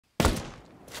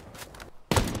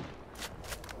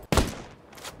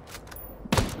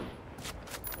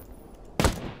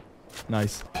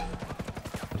Nice. Do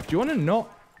you want to not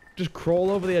just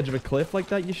crawl over the edge of a cliff like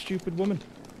that, you stupid woman?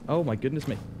 Oh my goodness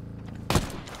me.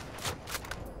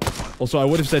 Also, I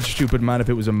would have said stupid man if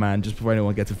it was a man, just before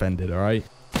anyone gets offended, alright?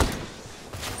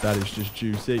 That is just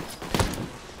juicy.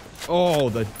 Oh,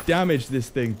 the damage this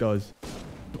thing does.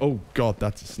 Oh god,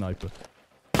 that's a sniper.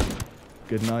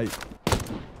 Good night.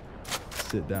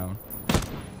 Sit down.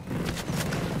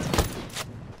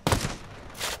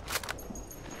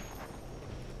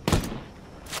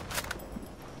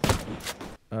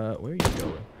 Where are you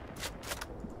going?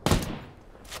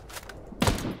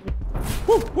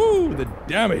 Woo, woo, the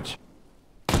damage.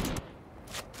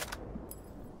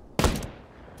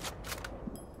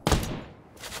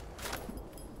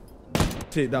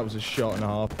 See, that was a shot and a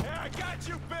half. Yeah, I got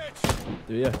you, bitch.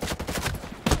 Do ya?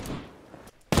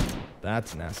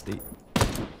 That's nasty.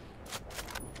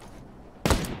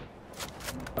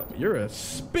 Oh, you're a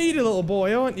speedy little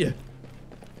boy, aren't you?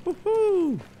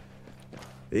 Woohoo!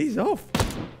 He's off.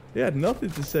 He had nothing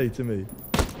to say to me.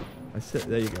 I said,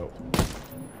 there you go.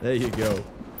 There you go.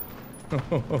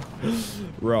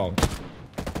 Wrong.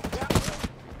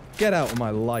 Get out of my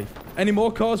life. Any more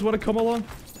cars want to come along?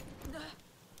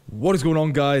 What is going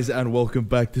on, guys, and welcome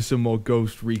back to some more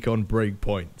Ghost Recon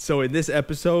Breakpoint. So in this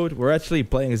episode, we're actually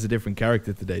playing as a different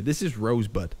character today. This is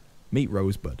Rosebud. Meet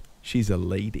Rosebud. She's a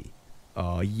lady.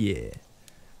 Oh yeah.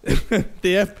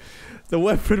 The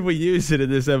weapon we're using in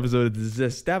this episode is the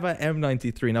ZASTAVA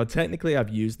M93. Now, technically, I've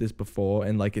used this before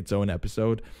in, like, its own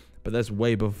episode, but that's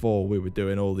way before we were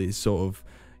doing all these sort of,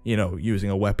 you know, using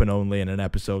a weapon only in an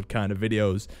episode kind of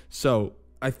videos. So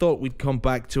I thought we'd come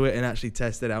back to it and actually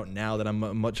test it out now that I'm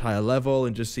at a much higher level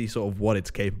and just see sort of what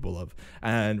it's capable of.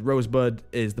 And Rosebud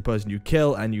is the person you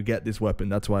kill and you get this weapon.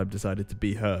 That's why I've decided to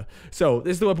be her. So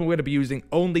this is the weapon we're going to be using,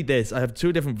 only this. I have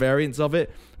two different variants of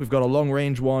it. We've got a long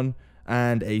range one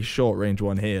and a short range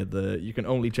one here. You can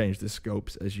only change the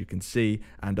scopes, as you can see,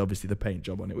 and obviously the paint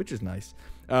job on it, which is nice.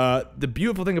 The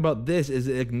beautiful thing about this is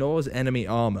it ignores enemy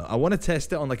armor. I want to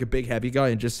test it on like a big heavy guy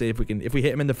and just see if we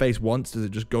hit him in the face once, does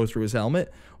it just go through his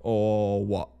helmet or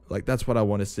what? Like, that's what I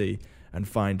want to see and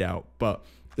find out. But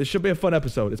this should be a fun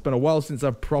episode. It's been a while since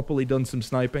I've properly done some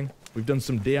sniping. We've done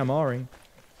some DMRing,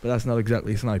 but that's not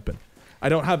exactly sniping. I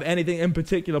don't have anything in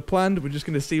particular planned. We're just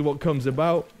going to see what comes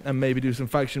about and maybe do some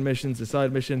faction missions, a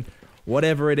side mission,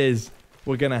 whatever it is.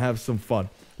 We're going to have some fun.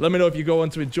 Let me know if you go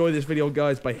on to enjoy this video,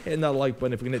 guys, by hitting that like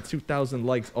button. If we can hit 2,000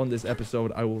 likes on this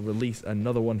episode, I will release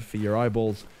another one for your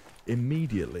eyeballs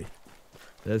immediately.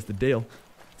 There's the deal.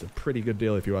 It's a pretty good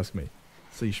deal if you ask me.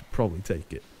 So you should probably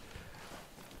take it.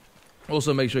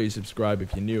 Also, make sure you subscribe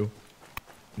if you're new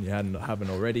and you haven't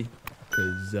already.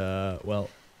 Because, well,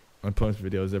 I post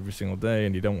videos every single day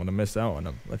and you don't want to miss out on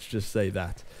them. Let's just say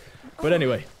that. But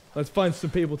anyway, let's find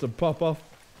some people to pop off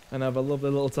and have a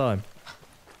lovely little time.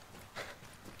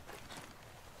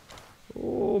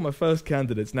 Oh, my first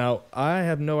candidates. Now, I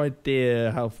have no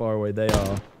idea how far away they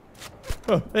are.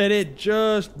 Oh, and it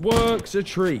just works a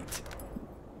treat.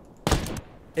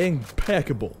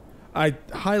 Impeccable. I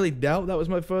highly doubt that was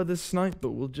my furthest snipe, but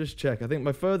we'll just check. I think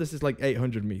my furthest is like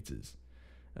 800 meters.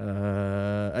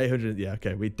 800, yeah,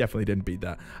 okay, we definitely didn't beat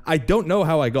that. I don't know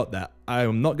how I got that.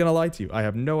 I'm not gonna lie to you. I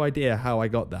have no idea how I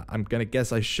got that. I'm gonna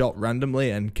guess I shot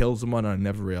randomly and killed someone and I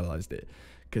never realized it.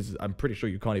 Because I'm pretty sure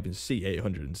you can't even see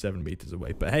 807 meters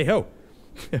away. But hey ho!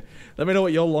 Let me know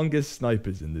what your longest snipe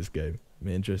is in this game. I'm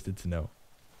interested to know.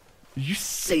 Did you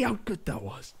see how good that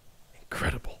was?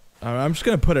 Incredible. I'm just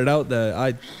going to put it out there.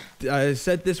 I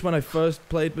said this when I first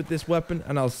played with this weapon,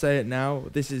 and I'll say it now.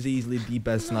 This is easily the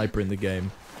best sniper in the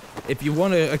game. If you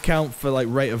want to account for like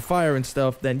rate of fire and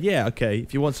stuff, then yeah, okay.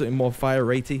 If you want something more fire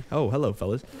ratey, oh, hello,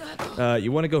 fellas.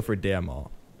 You want to go for a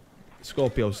DMR.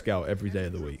 Scorpio Scout every day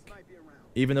of the week.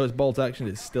 Even though it's bolt action,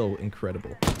 it's still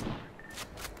incredible.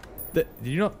 Did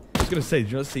you not... I was going to say,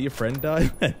 did you not see your friend die?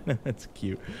 That's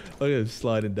cute. Look at him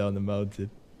sliding down the mountain.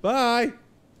 Bye!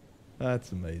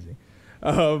 That's amazing.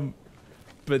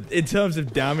 But in terms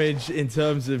of damage, in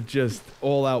terms of just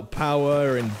all-out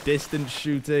power and distance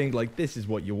shooting, like, this is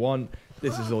what you want.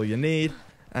 This is all you need.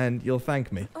 And you'll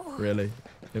thank me, really,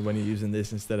 when you're using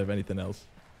this instead of anything else.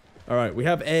 Alright, we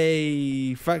have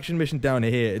a faction mission down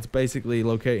here. It's basically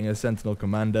locating a Sentinel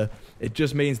commander. It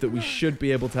just means that we should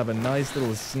be able to have a nice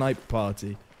little snipe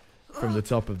party from the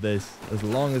top of this, as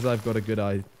long as I've got a good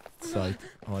eyesight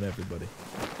on everybody.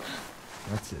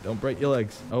 That's it. Don't break your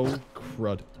legs. Oh,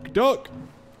 crud. Duck!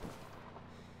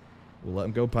 We'll let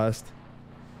them go past,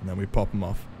 and then we pop them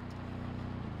off.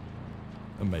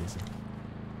 Amazing.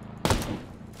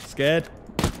 Scared.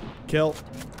 Kill.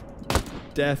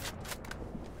 Death.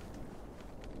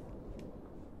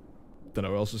 Don't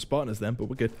know who else is spotting us then, but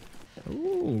we're good.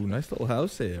 Ooh, nice little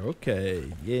house here.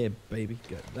 Okay. Yeah, baby.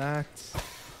 Got that.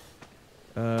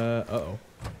 Uh-oh.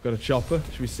 Got a chopper.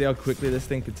 Should we see how quickly this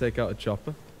thing can take out a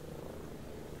chopper?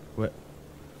 What?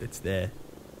 It's there.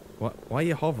 What? Why are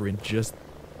you hovering just...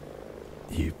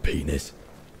 You penis.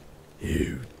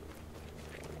 You...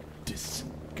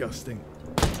 Disgusting.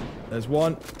 There's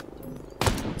one.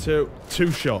 Two.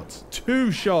 2 shots.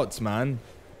 2 shots, man.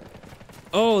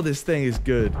 Oh, this thing is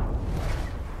good.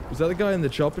 Was that the guy in the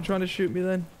chopper trying to shoot me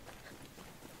then?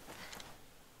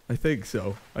 I think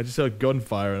so. I just heard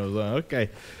gunfire and I was like, okay.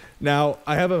 Now,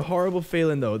 I have a horrible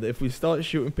feeling though that if we start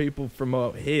shooting people from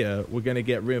up here, we're going to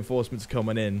get reinforcements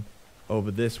coming in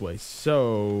over this way.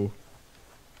 So,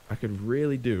 I could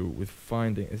really do with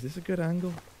finding... Is this a good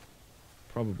angle?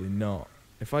 Probably not.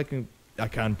 If I can... I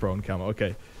can prone camo.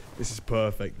 Okay. This is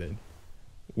perfect then.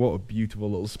 What a beautiful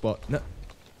little spot. No.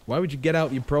 Why would you get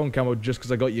out your prone camo just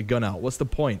because I got your gun out? What's the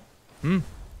point?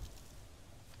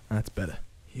 That's better.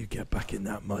 You get back in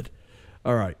that mud.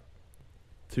 Alright.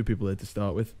 2 people here to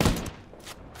start with.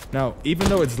 Now, even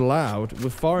though it's loud, we're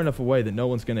far enough away that no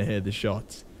one's going to hear the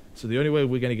shots. So the only way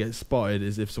we're going to get spotted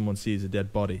is if someone sees a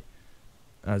dead body.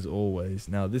 As always.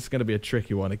 Now, this is going to be a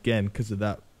tricky one again because of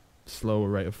that slower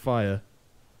rate of fire.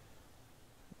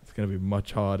 It's going to be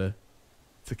much harder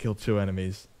to kill 2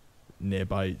 enemies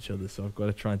nearby each other, so I've got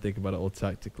to try and think about it all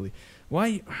tactically.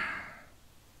 Why?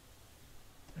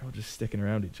 They're all just sticking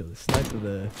around each other. Sniper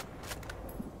there.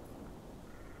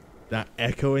 That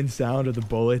echoing sound of the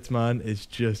bullets, man, is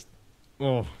just,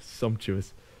 oh,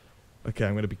 sumptuous. Okay,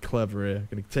 I'm going to be clever here. I'm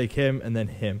going to take him and then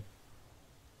him.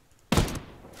 We're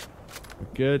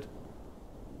good.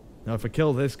 Now, if I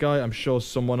kill this guy, I'm sure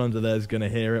someone under there is going to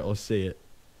hear it or see it.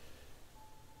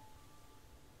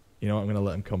 You know what? I'm going to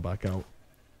let him come back out.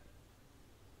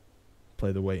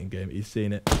 Play the waiting game. He's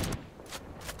seen it.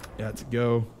 Yeah, let's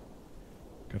go.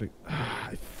 Gotta...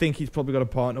 I think he's probably got a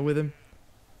partner with him.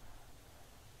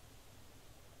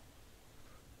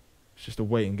 It's just a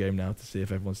waiting game now to see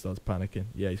if everyone starts panicking.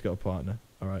 Yeah, he's got a partner.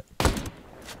 Alright.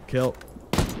 Kill.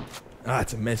 Ah,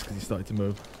 it's a miss because he started to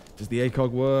move. Does the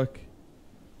ACOG work?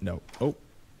 No. Oh.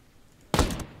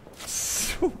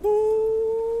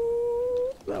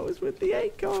 That was with the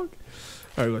ACOG.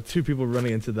 Alright, we've got 2 people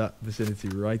running into that vicinity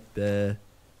right there.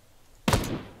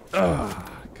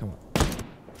 Ah, come on.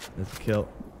 There's a kill.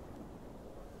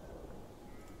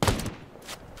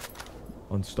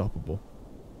 Unstoppable.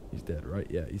 He's dead, right?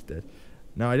 Yeah, he's dead.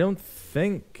 Now, I don't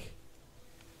think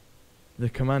the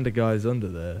commander guy's under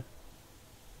there.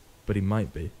 But he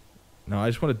might be. Now, I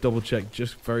just want to double check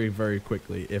just very, very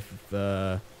quickly if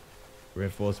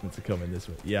reinforcements are coming this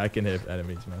way. Yeah, I can hear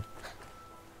enemies, man.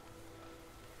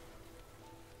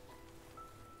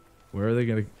 Where are they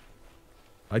going to...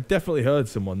 I definitely heard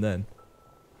someone then.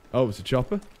 Oh, it's a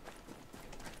chopper?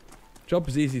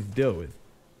 Chopper's easy to deal with.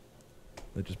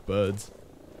 They're just birds.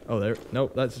 Oh, there.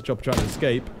 Nope, that's a chopper trying to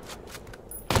escape.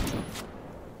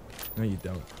 No, you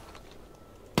don't.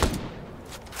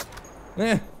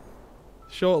 Eh.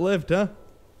 Short-lived, huh?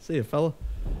 See ya, fella.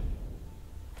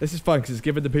 This is fun because it's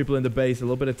giving the people in the base a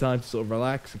little bit of time to sort of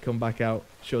relax and come back out,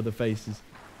 show their faces.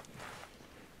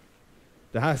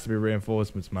 There has to be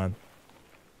reinforcements, man.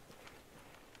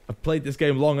 I've played this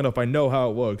game long enough. I know how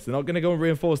it works. They're not going to go and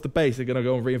reinforce the base. They're going to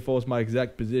go and reinforce my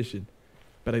exact position.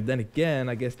 But then again,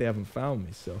 I guess they haven't found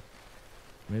me, so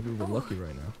maybe we're lucky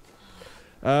right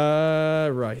now.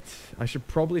 Right. I should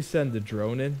probably send the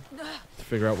drone in to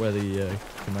figure out where the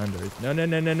commander is. No, no,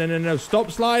 no, no, no, no, no. Stop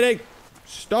sliding.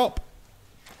 Stop.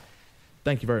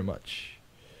 Thank you very much.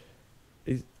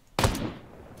 It's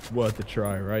worth a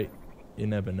try, right? You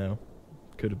never know.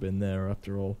 Could have been there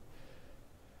after all.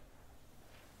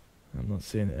 I'm not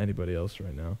seeing anybody else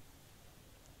right now.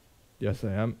 Yes,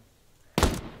 I am.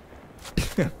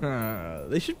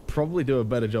 They should probably do a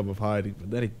better job of hiding,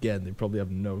 but then again, they probably have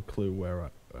no clue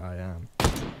where I am.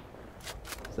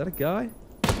 Is that a guy?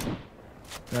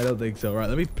 I don't think so. Right,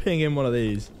 let me ping in one of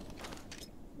these.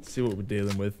 See what we're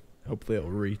dealing with. Hopefully it'll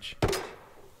reach.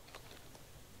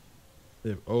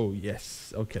 There. Oh,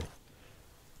 yes. Okay.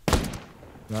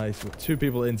 Nice. We've 2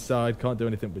 people inside. Can't do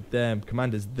anything with them.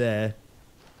 Commander's there.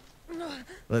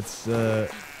 Let's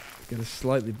get a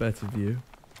slightly better view.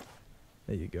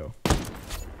 There you go.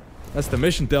 That's the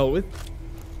mission dealt with.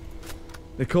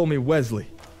 They call me Wesley.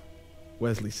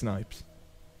 Wesley Snipes.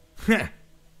 Get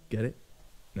it?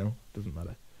 No? Doesn't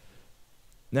matter.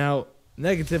 Now,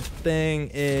 negative thing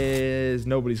is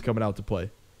nobody's coming out to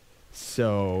play.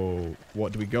 So,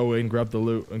 what, do we go in, grab the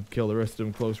loot, and kill the rest of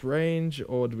them close range?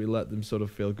 Or do we let them sort of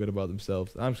feel good about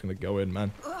themselves? I'm just going to go in,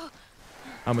 man.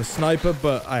 I'm a sniper,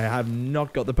 but I have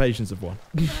not got the patience of one.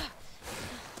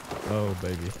 Oh,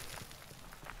 baby.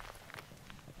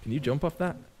 Can you jump off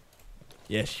that?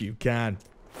 Yes, you can.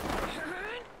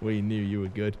 We knew you were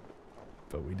good,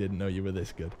 but we didn't know you were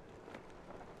this good.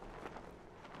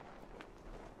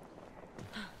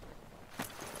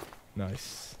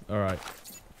 Nice. Alright.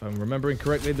 If I'm remembering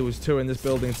correctly, there was 2 in this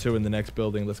building, 2 in the next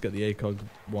building. Let's get the ACOG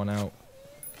one out.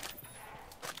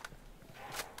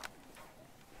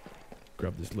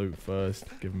 Grab this loot first.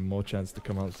 Give them more chance to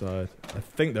come outside. I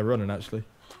think they're running, actually.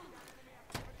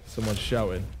 Someone's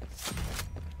shouting.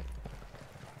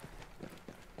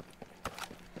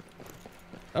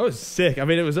 That was sick. I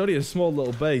mean, it was only a small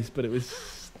little base, but it was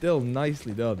still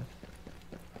nicely done.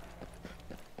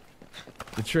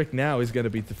 The trick now is going to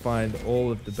be to find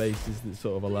all of the bases that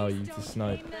sort of allow you to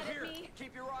snipe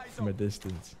from a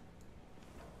distance.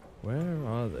 Where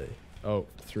are they? Oh,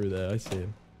 through there. I see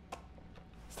him.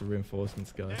 It's the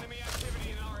reinforcements guy. Enemy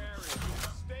activity in our area.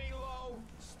 Stay low.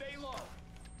 Stay low.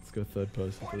 Let's go third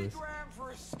person for this. For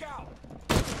a scout.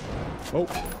 Oh.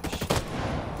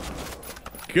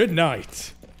 Good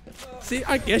night. See,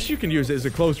 I guess you can use it as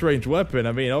a close range weapon.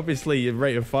 I mean, obviously your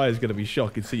rate of fire is going to be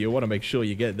shocking, so you want to make sure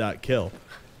you get that kill.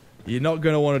 You're not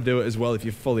going to want to do it as well if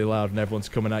you're fully loud and everyone's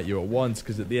coming at you at once,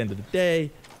 because at the end of the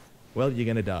day, well, you're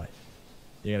going to die.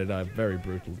 You're going to die a very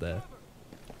brutal death.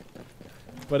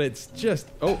 But it's just...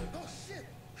 Oh.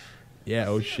 Yeah,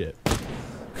 oh shit.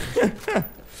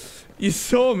 You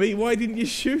saw me? Why didn't you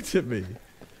shoot at me?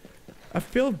 I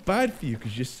feel bad for you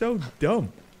because you're so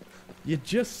dumb. You're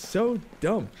just so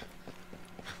dumb.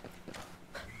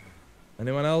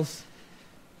 Anyone else?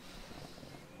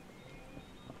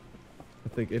 I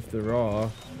think if there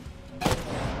are...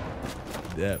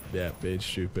 Yep, being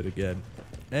stupid again.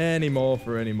 Any more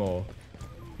for any more.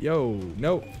 Yo,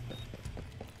 nope.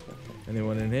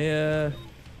 Anyone in here?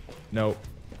 Nope.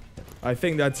 I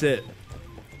think that's it.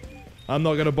 I'm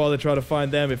not going to bother trying to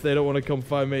find them. If they don't want to come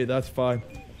find me, that's fine.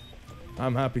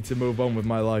 I'm happy to move on with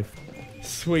my life.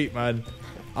 Sweet, man.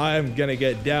 I am going to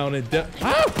get down and...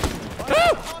 Ah!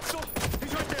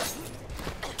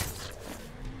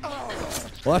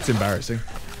 Well, that's embarrassing.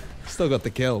 Still got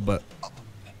the kill, but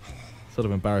sort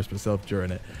of embarrassed myself during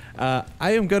it. I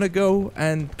am going to go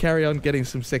and carry on getting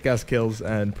some sick-ass kills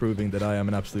and proving that I am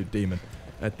an absolute demon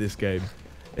at this game.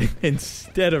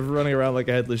 Instead of running around like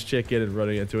a headless chicken and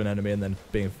running into an enemy and then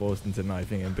being forced into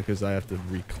knifing him because I have to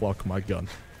reclock my gun.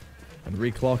 And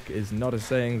reclock is not a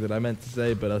saying that I meant to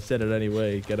say, but I said it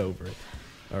anyway. Get over it.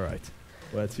 Alright.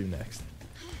 Where to next?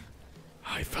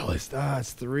 Hi, fellas.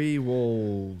 That's 3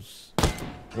 wolves.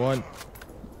 1,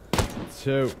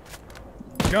 2.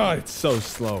 God, it's so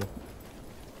slow.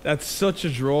 That's such a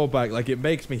drawback. Like, it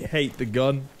makes me hate the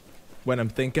gun when I'm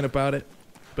thinking about it.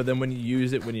 But then when you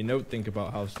use it, when you don't think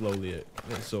about how slowly it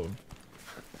sort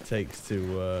of takes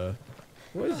to,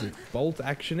 what is it? Bolt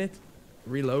action it?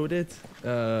 Reload it?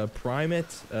 Prime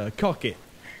it? Cock it.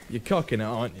 You're cocking it,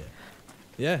 aren't you?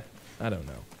 Yeah? I don't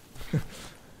know.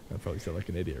 I probably sound like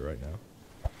an idiot right now.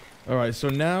 Alright, so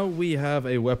now we have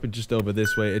a weapon just over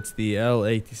this way. It's the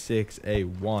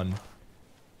L86A1.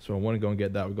 So I want to go and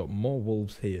get that. We've got more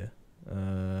wolves here.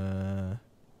 I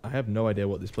have no idea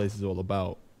what this place is all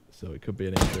about. So it could be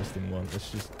an interesting one.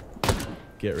 Let's just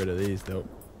get rid of these, though.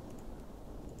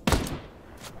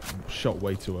 Shot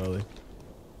way too early.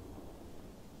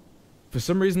 For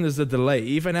some reason, there's a delay.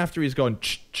 Even after he's gone...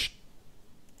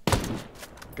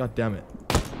 God damn it.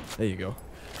 There you go.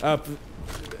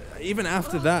 Even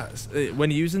after that,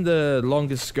 when you're using the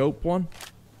longest scope one,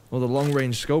 or the long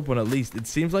range scope one at least, it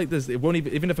seems like there's... It won't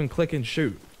even if I'm clicking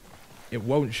shoot, it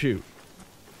won't shoot.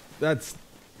 That's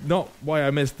not why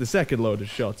I missed the second load of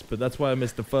shots, but that's why I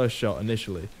missed the first shot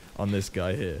initially on this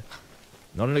guy here.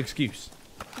 Not an excuse.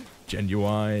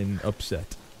 Genuine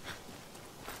upset.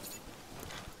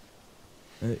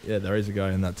 Yeah, there is a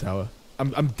guy in that tower.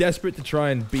 I'm desperate to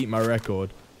try and beat my record.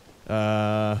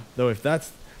 Though if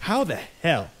that's... How the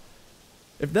hell?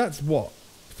 If that's what?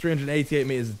 388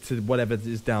 meters to whatever it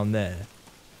is down there.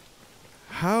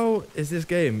 How is this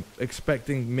game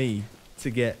expecting me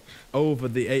to get over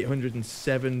the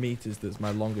 807 meters that's my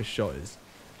longest shot is?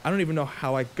 I don't even know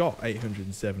how I got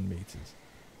 807 meters.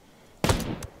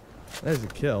 There's a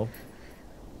kill.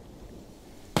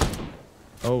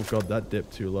 Oh god, that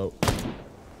dipped too low.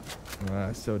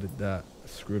 Ah, so did that. I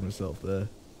screwed myself there.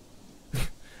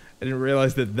 I didn't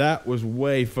realize that that was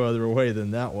way further away than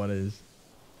that one is.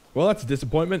 Well, that's a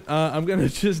disappointment. I'm going to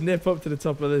just nip up to the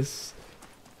top of this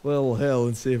little hill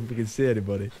and see if we can see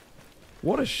anybody.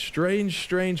 What a strange,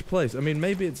 strange place. I mean,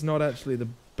 maybe it's not actually the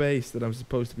base that I'm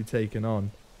supposed to be taking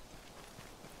on.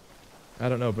 I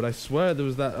don't know, but I swear there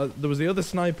was that. There was the other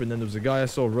sniper, and then there was a guy I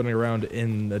saw running around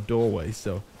in a doorway.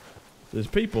 So there's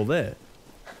people there.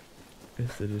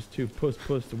 Guess they're just too puss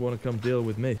to want to come deal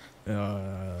with me.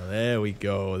 There we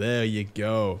go. There you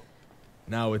go.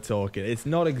 Now we're talking. It's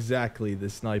not exactly the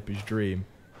sniper's dream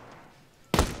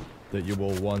that you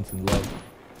all want and love.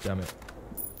 Damn it.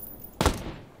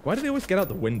 Why do they always get out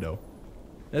the window?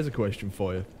 There's a question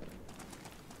for you.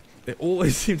 They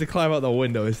always seem to climb out the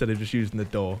window instead of just using the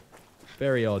door.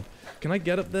 Very odd. Can I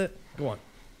get up there? Go on.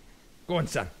 Go on,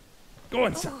 son. Go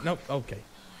on, son. No, okay.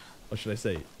 Or should I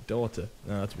say, daughter?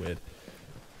 No, that's weird.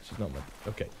 She's not my...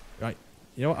 Okay, right.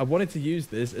 You know what? I wanted to use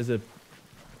this as a...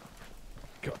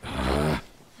 God.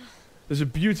 There's a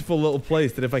beautiful little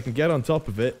place that if I can get on top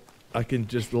of it, I can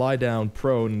just lie down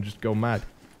prone and just go mad.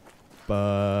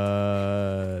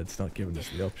 But it's not giving us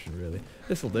the option, really.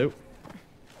 This'll do.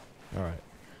 Alright.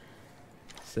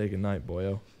 Say goodnight,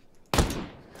 boyo.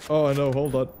 Oh, no,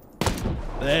 hold on.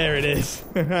 There it is.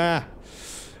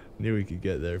 Knew we could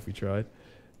get there if we tried.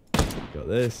 Got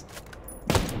this.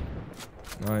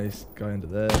 Nice. Guy under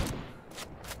there.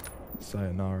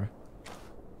 Sayonara.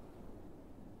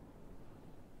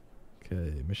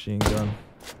 Okay, machine gun.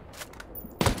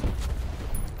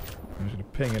 I'm just gonna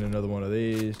ping in another one of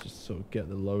these, just to sort of get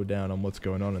the lowdown on what's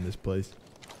going on in this place.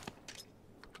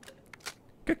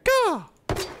 Caca!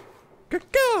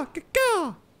 Caca!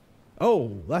 Caca!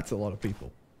 Oh, that's a lot of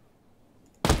people.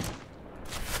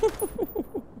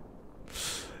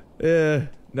 Yeah.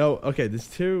 No, okay, there's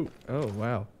two. Oh,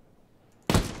 wow.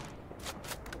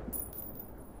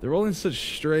 They're all in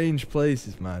such strange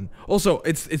places, man. Also,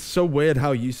 it's so weird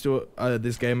how used to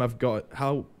this game I've got.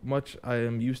 How much I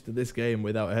am used to this game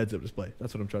without a heads-up display.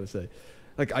 That's what I'm trying to say.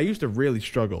 Like, I used to really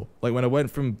struggle. Like, when I went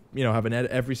from, you know, having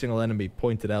every single enemy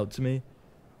pointed out to me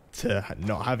to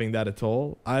not having that at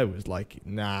all, I was like,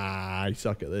 nah, I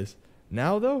suck at this.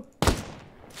 Now, though,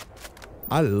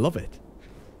 I love it.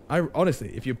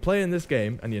 Honestly, if you're playing this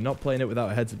game and you're not playing it without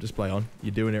a heads-up display on,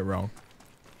 you're doing it wrong.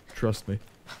 Trust me.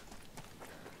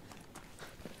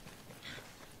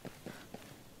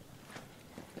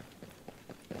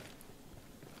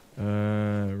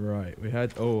 Right. We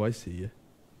had... Oh, I see you.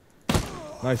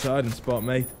 Nice hiding spot,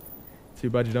 mate. Too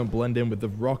bad you don't blend in with the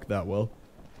rock that well.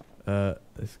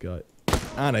 This guy.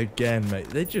 And again, mate.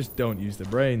 They just don't use their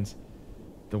brains.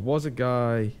 There was a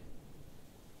guy...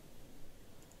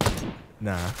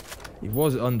 Nah. He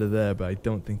was under there, but I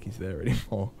don't think he's there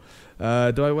anymore.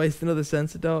 Do I waste another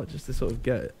sensor dart just to sort of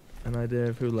get an idea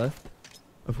of who left?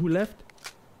 Of who left?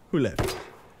 Who left?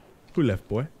 Who left,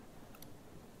 boy?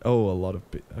 Oh, a lot of...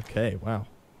 Okay, wow.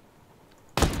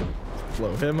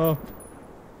 Blow him up.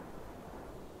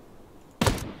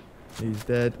 He's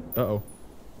dead. Uh-oh.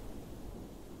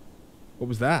 What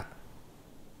was that?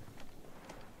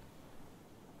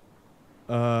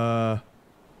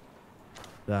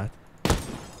 That.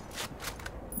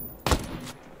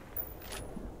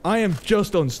 I am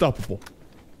just unstoppable.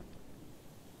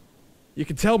 You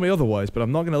can tell me otherwise, but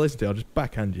I'm not going to listen to you. I'll just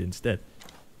backhand you instead.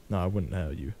 No, I wouldn't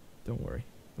hurt you. Don't worry.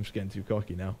 I'm just getting too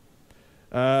cocky now.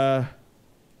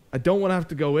 I don't want to have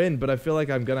to go in, but I feel like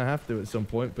I'm going to have to at some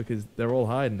point because they're all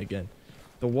hiding again.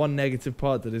 The one negative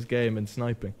part to this game and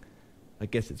sniping. I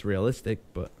guess it's realistic,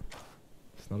 but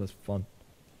it's not as fun.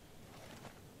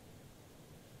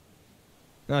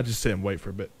 Nah, just sit and wait for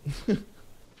a bit.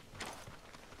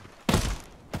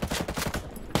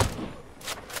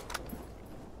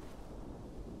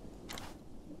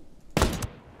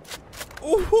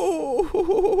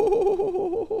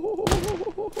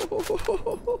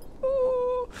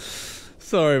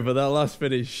 Sorry, but that last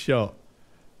finish shot,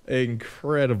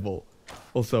 incredible.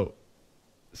 Also,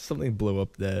 something blew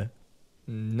up there.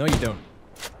 No, you don't.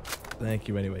 Thank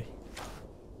you anyway.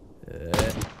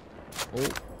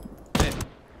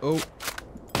 Oh.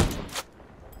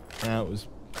 That was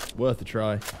worth a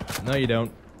try. No, you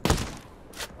don't.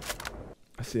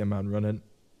 I see a man running.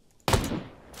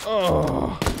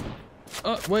 Oh.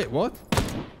 Wait, what?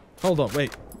 Hold on,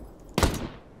 wait.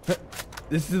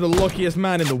 This is the luckiest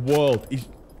man in the world. He's...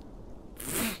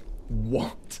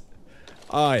 What?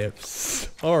 I am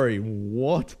sorry,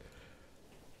 what?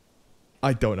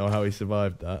 I don't know how he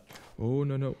survived that. Oh,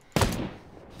 no, no.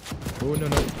 Oh, no,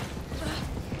 no.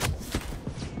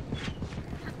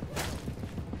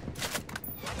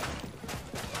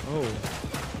 Oh.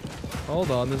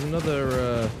 Hold on, there's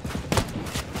another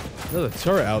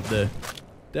turret out there.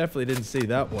 Definitely didn't see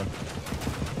that one.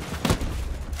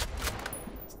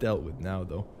 It's dealt with now,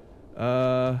 though.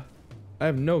 I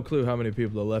have no clue how many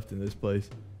people are left in this place.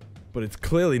 But it's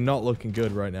clearly not looking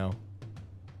good right now.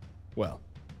 Well.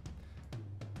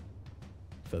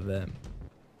 For them.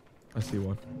 I see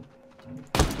one.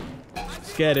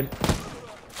 Scared him.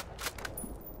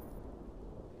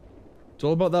 It's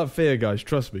all about that fear, guys.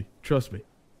 Trust me. Trust me.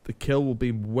 the kill will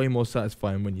be way more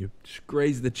satisfying when you just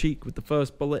graze the cheek with the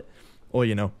first bullet. Or,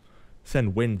 you know,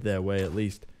 send wind their way at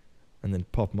least. And then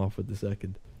pop them off with the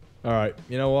second. Alright,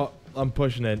 you know what? I'm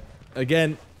pushing it.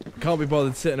 Again, can't be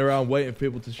bothered sitting around waiting for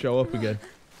people to show up again.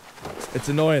 It's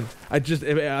annoying. I've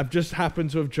just happened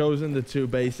to have chosen the 2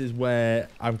 bases where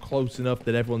I'm close enough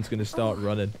that everyone's going to start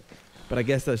running. But I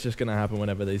guess that's just going to happen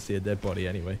whenever they see a dead body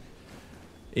anyway.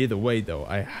 Either way, though,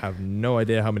 I have no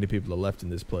idea how many people are left in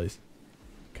this place.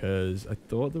 Because I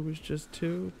thought there was just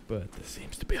 2, but there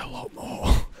seems to be a lot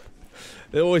more.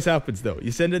 It always happens, though.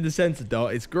 You send in the sensor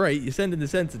dart. It's great. You send in the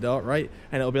sensor dart, right?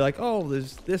 And it'll be like, oh,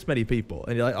 there's this many people.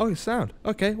 And you're like, oh, sound.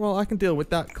 Okay, well, I can deal with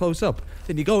that close up.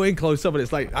 Then you go in close up, and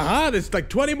it's like, aha, there's like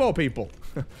 20 more people.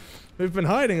 We've been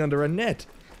hiding under a net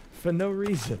for no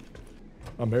reason.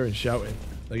 I'm hearing shouting.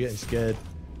 They're getting scared.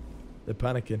 They're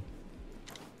panicking.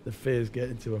 The fear's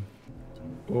getting to them.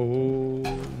 Oh,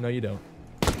 no, you don't.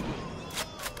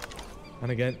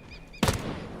 And again.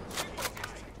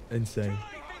 Insane.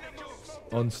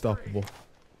 Unstoppable.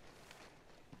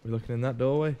 We're looking in that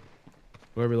doorway?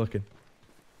 Where are we looking?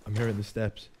 I'm hearing the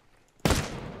steps.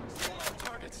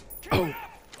 Oh!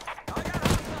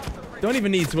 Don't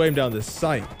even need to aim down the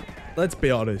sight. Let's be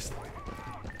honest.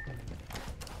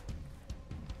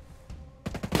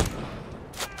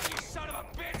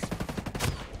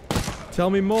 Tell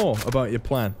me more about your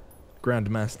plan,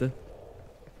 Grandmaster.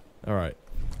 Alright.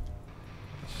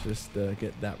 Just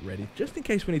get that ready, just in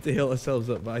case we need to heal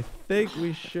ourselves up, but I think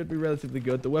we should be relatively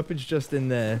good. The weapon's just in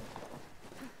there,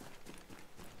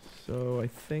 so I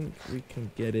think we can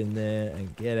get in there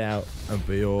and get out and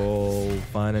be all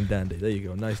fine and dandy. There you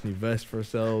go, nice new vest for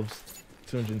ourselves.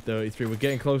 233, we're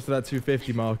getting close to that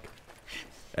 250 mark,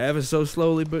 ever so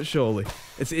slowly but surely.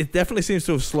 It definitely seems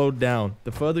to have slowed down.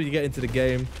 The further you get into the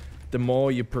game, the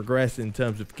more you progress in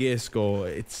terms of gear score.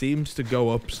 It seems to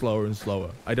go up slower and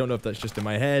slower. I don't know if that's just in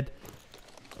my head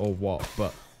or what,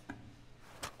 but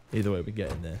either way, we're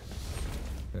getting there.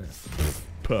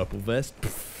 Purple vest.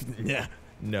 Yeah,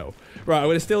 no. Right, I'm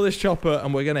going to steal this chopper,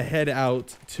 and we're going to head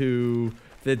out to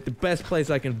the best place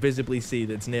I can visibly see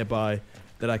that's nearby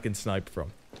that I can snipe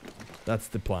from. That's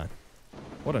the plan.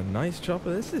 What a nice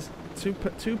chopper this is.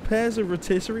 Two pairs of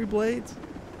rotisserie blades?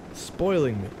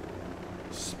 Spoiling me.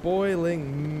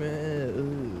 Spoiling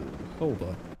me. Hold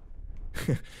on.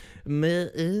 No,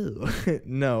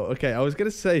 okay, I was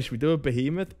gonna say, should we do a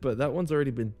behemoth? But that one's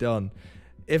already been done.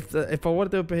 If I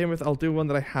want to do a behemoth, I'll do one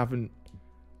that I haven't,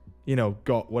 you know,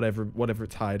 got whatever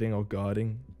it's hiding or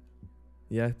guarding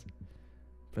yet.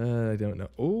 But I don't know.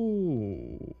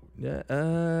 Oh, yeah.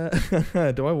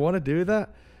 Do I want to do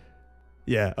that?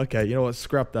 Yeah. Okay. You know what?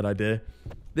 Scrap that idea.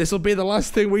 This will be the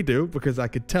last thing we do, because I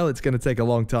could tell it's going to take a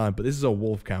long time, but this is a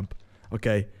wolf camp.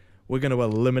 Okay, we're going to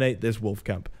eliminate this wolf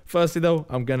camp. Firstly, though,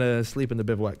 I'm going to sleep in the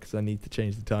bivouac because I need to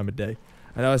change the time of day.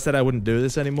 I know I said I wouldn't do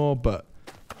this anymore, but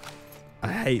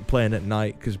I hate playing at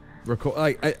night because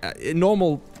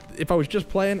normal, if I was just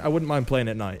playing, I wouldn't mind playing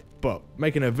at night. But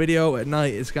making a video at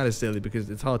night is kind of silly because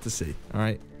it's hard to see, all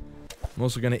right? I'm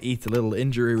also going to eat a little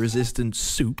injury-resistant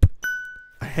soup.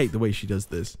 I hate the way she does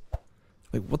this.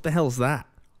 Like, what the hell's that?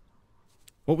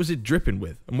 What was it dripping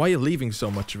with? And why are you leaving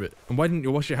so much of it? And why didn't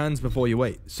you wash your hands before you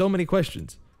ate? So many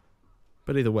questions.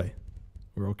 But either way,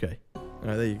 we're okay.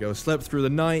 Alright, there you go. Slept through the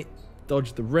night.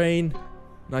 Dodged the rain.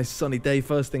 Nice sunny day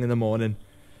first thing in the morning.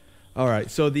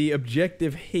 Alright, so the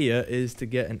objective here is to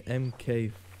get an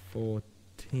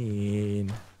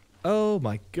MK14. Oh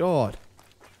my god.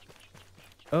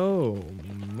 Oh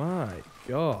my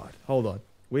god. Hold on.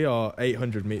 We are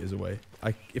 800 meters away.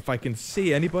 If I can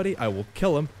see anybody, I will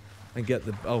kill them. And get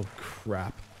the... Oh,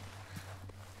 crap.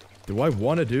 Do I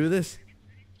want to do this?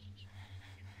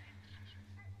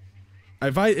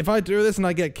 If I do this and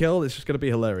I get killed, it's just going to be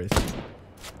hilarious.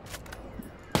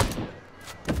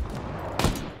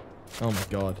 Oh, my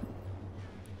God.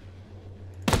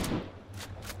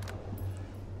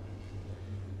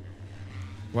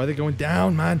 Why are they going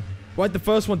down, man? Why'd the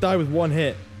first one die with one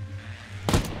hit?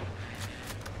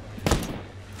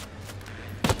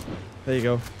 There you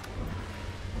go.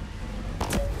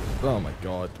 Oh my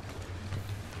god.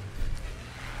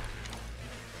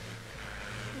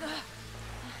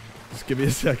 Just give me a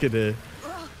second here.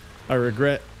 I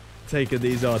regret taking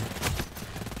these on.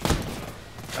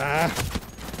 Ah!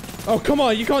 Oh, come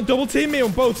on! You can't double team me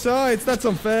on both sides! That's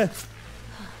unfair!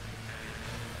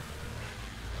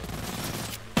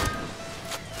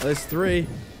 There's 3.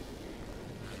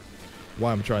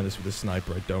 Why I'm trying this with a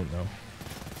sniper, I don't know.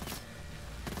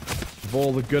 Of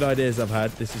all the good ideas I've had,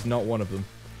 this is not one of them.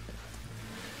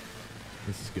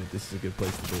 This is good. This is a good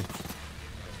place to be.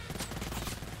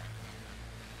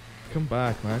 Come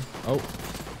back, man. Oh.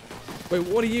 Wait,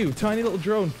 what are you? Tiny little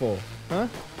drone for? Huh?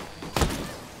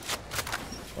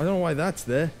 I don't know why that's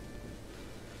there.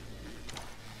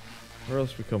 Where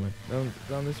else are we coming?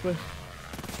 Down this way?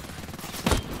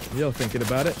 You're thinking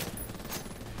about it.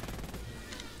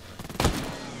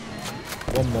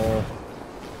 One more.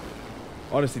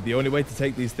 Honestly, the only way to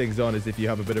take these things on is if you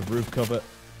have a bit of roof cover.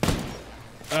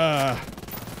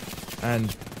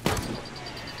 And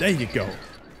there you go.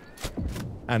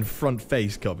 And front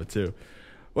face cover too.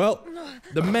 Well,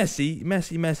 the messy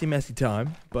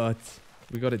time, but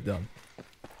we got it done.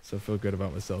 So I feel good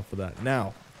about myself for that.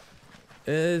 Now,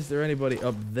 is there anybody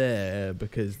up there?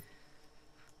 Because...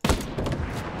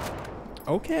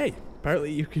 Okay.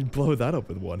 Apparently you can blow that up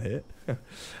with one hit.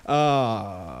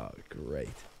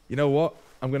 Great. You know what?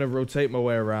 I'm going to rotate my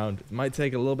way around. It might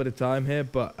take a little bit of time here,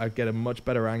 but I get a much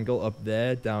better angle up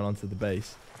there, down onto the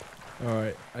base.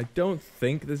 Alright. I don't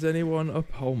think there's anyone up...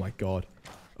 Oh my god.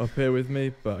 Up here with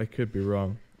me, but I could be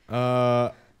wrong.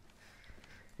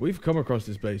 We've come across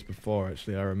this base before,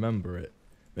 actually. I remember it.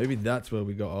 Maybe that's where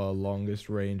we got our longest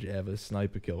range ever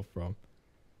sniper kill from.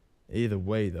 Either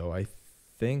way, though, I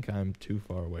think I'm too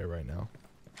far away right now.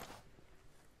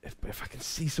 If I can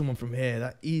see someone from here,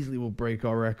 that easily will break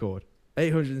our record.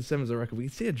 807 is a record. We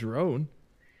can see a drone.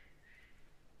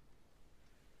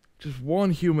 Just one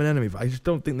human enemy, but I just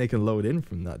don't think they can load in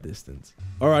from that distance.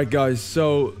 Alright guys,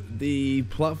 so the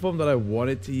platform that I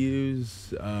wanted to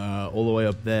use, all the way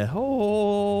up there.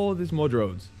 Oh, there's more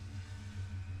drones.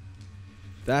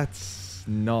 That's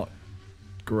not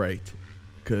great.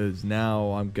 Because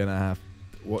now I'm gonna have...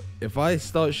 What if I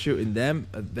start shooting them,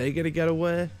 are they gonna get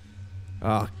away?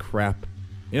 Ah, crap.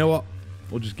 You know what?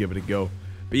 We'll just give it a go.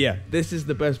 But yeah, this is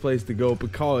the best place to go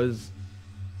because...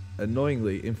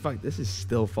 Annoyingly, in fact, this is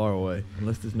still far away.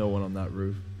 Unless there's no one on that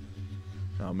roof.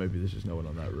 Oh, maybe there's just no one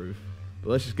on that roof. But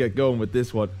let's just get going with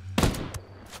this one.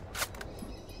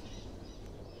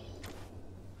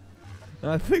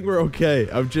 I think we're okay.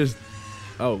 I'm just...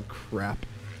 Oh, crap.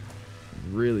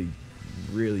 Really,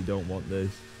 really don't want this.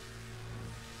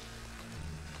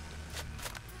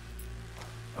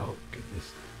 Oh,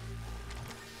 goodness.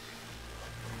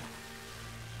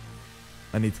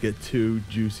 I need to get 2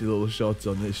 juicy little shots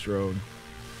on this drone.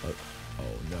 Oh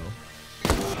no.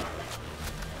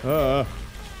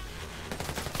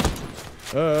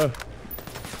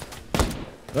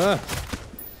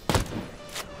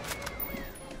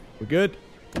 We're good?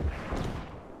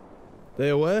 They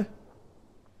aware?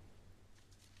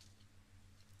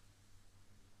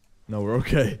 No, we're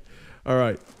okay.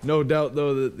 Alright. No doubt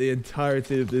though that the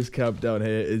entirety of this camp down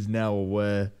here is now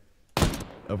aware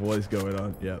of what is going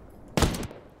on. Yep.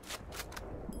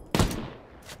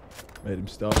 Made him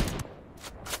stop.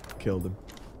 Killed him.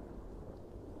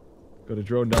 Got a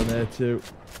drone down there too.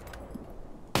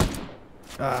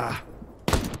 Ah!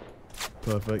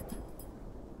 Perfect.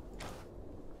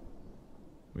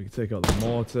 We can take out the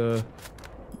mortar.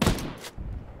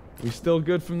 We still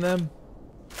good from them?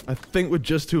 I think we're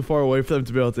just too far away for them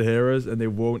to be able to hear us, and they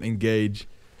won't engage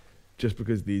just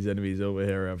because these enemies over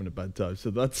here are having a bad time.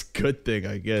 So that's a good thing,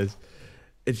 I guess.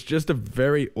 It's just a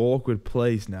very awkward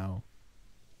place now.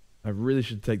 I really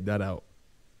should take that out.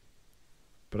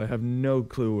 But I have no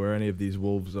clue where any of these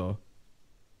wolves are.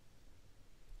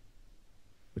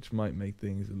 Which might make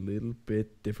things a little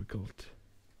bit difficult.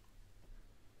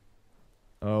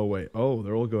 Oh, wait. Oh,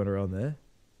 they're all going around there.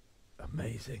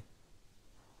 Amazing.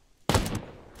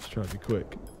 Let's try to be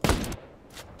quick.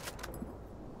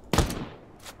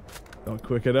 Not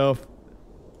quick enough.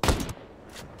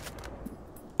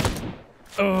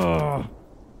 Oh!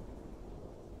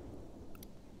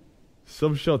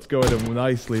 Some shots go at them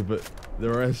nicely, but the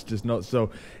rest just not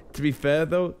so. To be fair,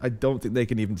 though, I don't think they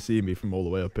can even see me from all the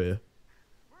way up here.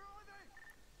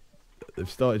 They've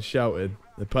started shouting.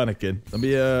 They're panicking. Let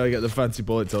me get the fancy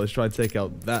bullet. So let's try and take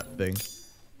out that thing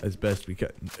as best we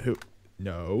can. Who?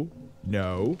 No.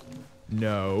 No.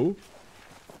 No.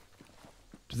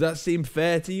 Does that seem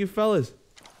fair to you fellas?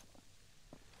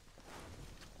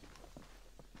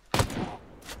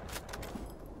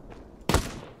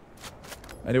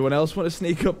 Anyone else want to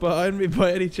sneak up behind me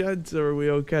by any chance, or are we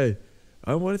okay?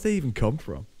 Oh, where did they even come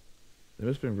from? There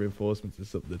must have been reinforcements or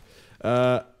something.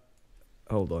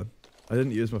 Hold on. I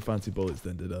didn't use my fancy bullets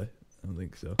then, did I? I don't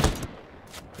think so.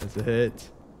 There's a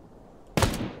hit.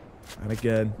 And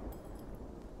again.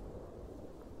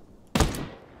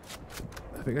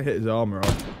 I think I hit his armor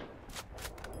off.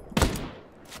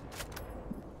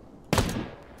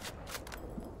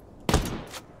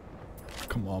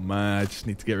 Come on, man. I just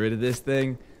need to get rid of this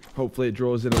thing. Hopefully it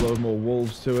draws in a load more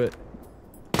wolves to it.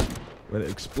 When it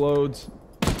explodes.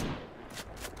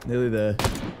 Nearly there.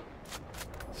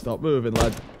 Stop moving,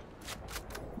 lad.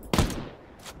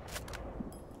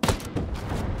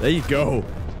 There you go.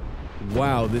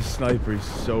 Wow, this sniper is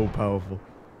so powerful.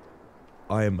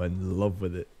 I am in love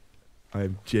with it. I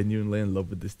am genuinely in love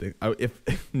with this thing.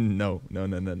 No.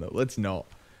 Let's not.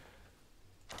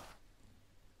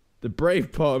 The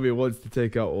brave part of me wants to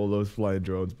take out all those flying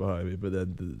drones behind me, but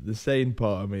then the sane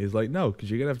part of me is like, no,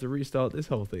 because you're going to have to restart this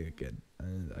whole thing again.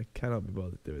 And I cannot be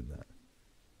bothered doing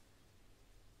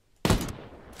that.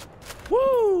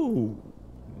 Woo!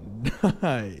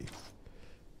 Nice.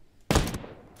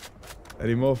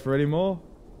 Any more for any more?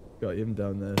 Got him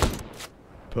down there.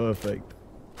 Perfect.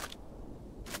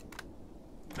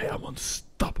 Hey, I'm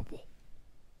unstoppable.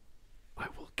 I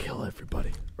will kill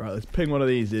everybody. Right, let's ping one of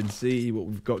these in, see what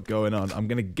we've got going on. I'm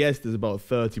going to guess there's about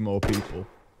 30 more people.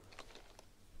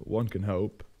 But one can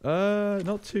hope.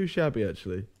 Not too shabby,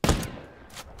 actually.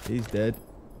 He's dead.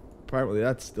 Apparently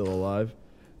that's still alive.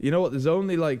 You know what? There's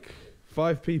only like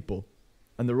 5 people.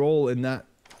 And they're all in that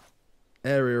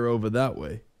area over that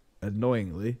way.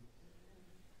 Annoyingly.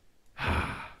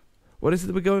 What is it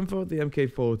that we're going for? The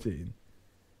MK14.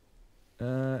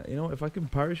 You know what? If I can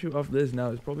parachute off this now,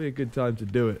 it's probably a good time to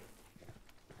do it.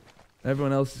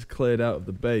 Everyone else is cleared out of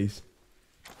the base.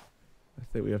 I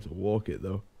think we have to walk it,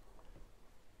 though.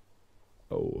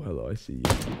 Oh, hello, I see you.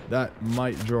 That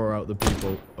might draw out the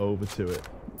people over to it.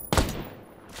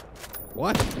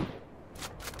 What?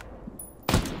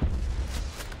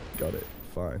 Got it.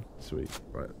 Fine. Sweet.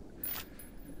 Right.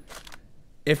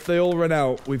 If they all run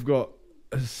out, we've got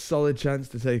a solid chance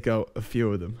to take out a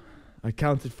few of them. I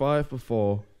counted 5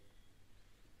 before.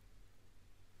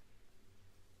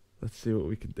 Let's see what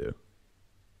we can do.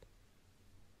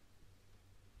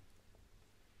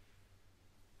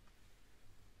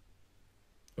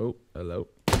 Oh, hello.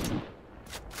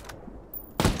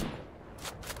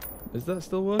 Is that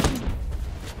still working?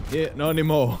 Yeah, not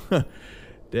anymore.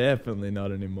 Definitely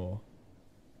not anymore.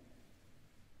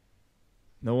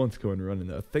 No one's coming running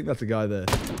there. I think that's a guy there.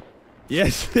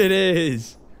 Yes, it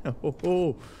is.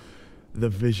 Oh, the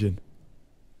vision,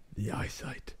 the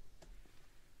eyesight,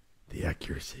 the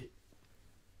accuracy.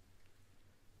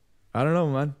 I don't know,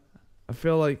 man. I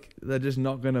feel like they're just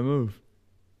not going to move.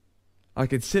 I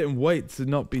could sit and wait to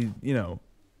not be, you know,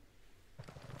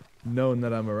 known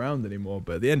that I'm around anymore.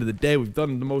 But at the end of the day, we've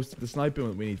done the most of the sniping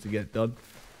that we need to get done.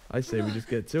 I say we just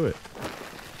get to it.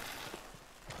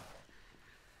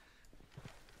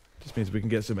 Just means we can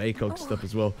get some ACOG stuff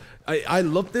as well. I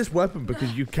love this weapon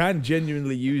because you can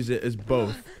genuinely use it as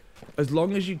both. As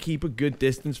long as you keep a good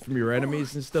distance from your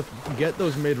enemies and stuff, you can get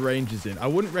those mid-ranges in. I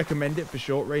wouldn't recommend it for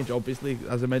short range, obviously,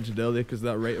 as I mentioned earlier, because of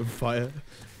that rate of fire.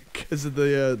 Because of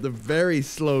the very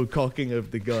slow cocking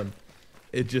of the gun.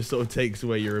 It just sort of takes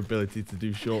away your ability to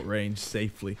do short range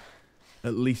safely.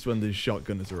 At least when there's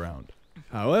shotgunners around.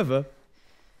 However,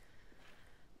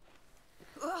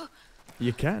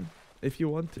 you can, if you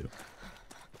want to.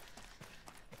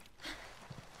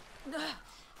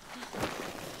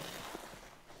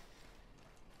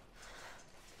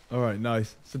 Alright,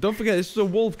 nice. So don't forget, this is a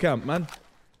wolf camp, man.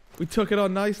 We took it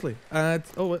on nicely. And,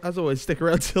 oh, as always, stick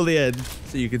around till the end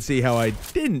so you can see how I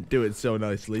didn't do it so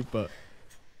nicely, but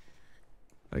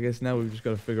I guess now we've just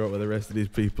got to figure out where the rest of these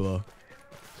people are.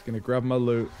 Just going to grab my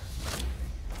loot.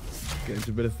 Get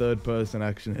into a bit of third-person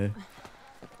action here.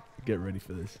 Get ready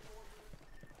for this.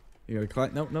 You gotta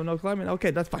climb? No climbing?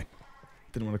 Okay, that's fine.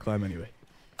 Didn't want to climb anyway.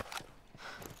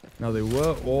 Now they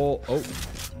were all... Oh.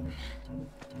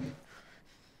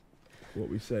 What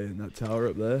we say in that tower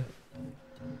up there?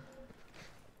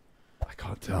 I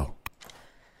can't tell.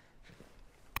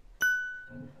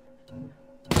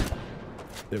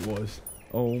 It was.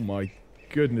 Oh my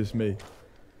goodness me.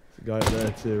 There's a guy up there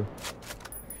too.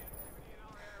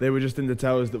 They were just in the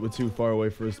towers that were too far away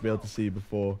for us to be able to see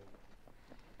before.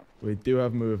 We do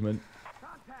have movement.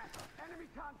 Contact! Enemy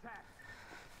contact!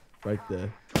 Right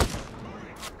there.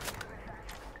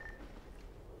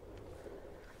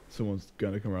 Someone's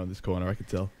gonna come around this corner, I can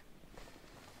tell.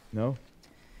 No?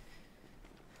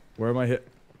 Where am I hit?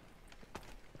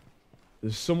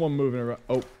 There's someone moving around.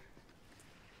 Oh.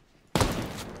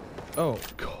 Oh,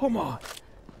 come on.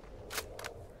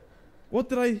 What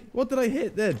did I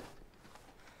hit then?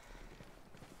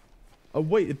 I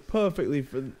waited perfectly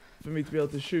for me to be able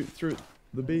to shoot through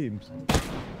the beams.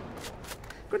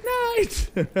 Good night!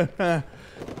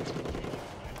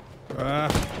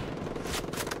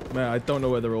 Man, I don't know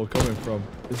where they're all coming from.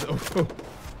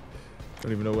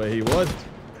 Don't even know where he was.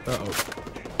 Uh-oh.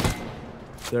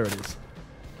 There it is.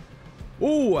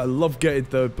 Oh, I love getting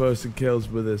third-person kills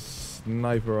with a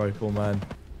sniper rifle, man.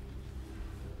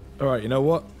 Alright, you know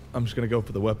what? I'm just going to go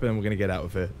for the weapon and we're going to get out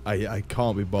of here. I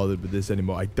can't be bothered with this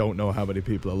anymore. I don't know how many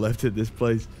people are left in this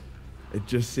place. It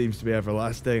just seems to be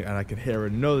everlasting, and I can hear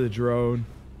another drone.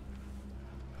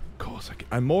 Of course,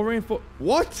 I'm more reinforced.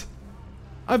 What?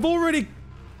 I've already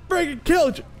freaking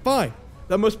killed you. Fine.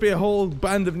 That must be a whole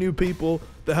band of new people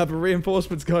that have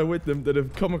reinforcements going with them that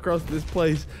have come across this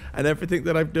place and everything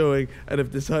that I'm doing and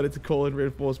have decided to call in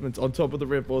reinforcements on top of the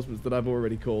reinforcements that I've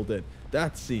already called in.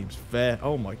 That seems fair.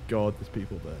 Oh my god, there's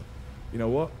people there. You know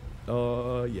what?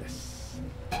 Yes.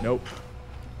 Nope.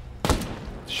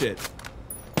 Shit.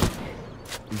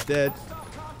 He's dead.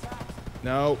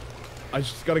 No. I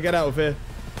just gotta get out of here.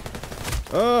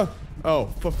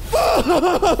 Oh, for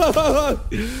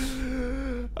fuck!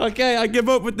 Okay, I give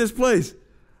up with this place.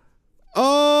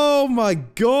 Oh my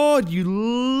god, you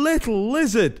little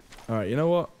lizard. Alright, you know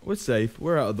what? We're safe.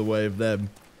 We're out of the way of them.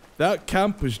 That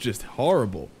camp was just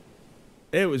horrible.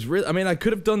 It was really... I mean, I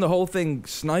could have done the whole thing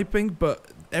sniping, but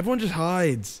everyone just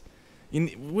hides.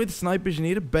 With snipers, you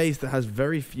need a base that has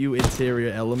very few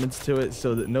interior elements to it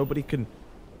so that nobody can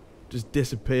just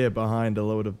disappear behind a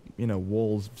load of, you know,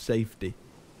 walls of safety.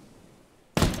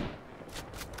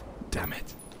 Damn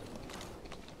it.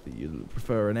 You'd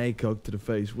prefer an ACOG to the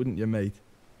face, wouldn't you, mate?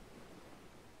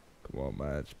 Come on,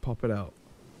 man. Just pop it out.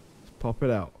 Just pop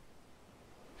it out.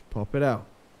 Just pop it out.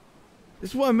 This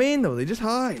is what I mean, though. They just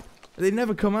hide. They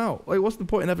never come out. Like, what's the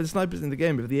point in having snipers in the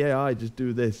game if the AI just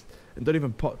do this and don't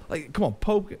even pop? Like, come on,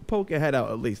 poke your head out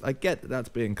at least. I get that that's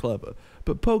being clever,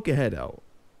 but poke your head out.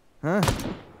 Huh?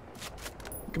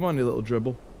 Come on, you little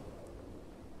dribble.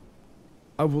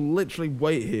 I will literally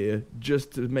wait here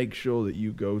just to make sure that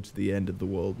you go to the end of the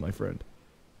world, my friend.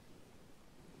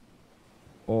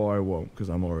 Or I won't, because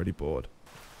I'm already bored.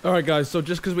 Alright guys, so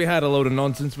just because we had a load of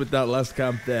nonsense with that last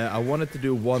camp there, I wanted to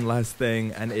do one last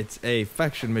thing, and it's a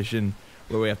faction mission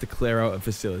where we have to clear out a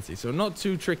facility. So not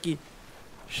too tricky,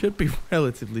 should be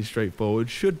relatively straightforward,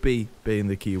 should be being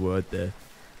the key word there.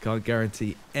 Can't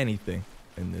guarantee anything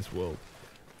in this world.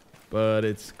 But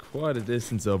it's quite a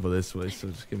distance over this way, so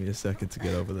just give me a second to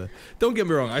get over there. Don't get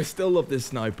me wrong, I still love this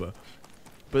sniper.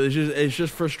 But it's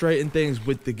just frustrating things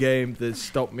with the game that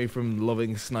stop me from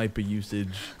loving sniper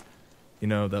usage. You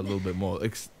know, that little bit more.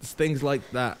 It's things like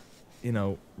that, you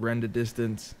know, render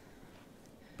distance.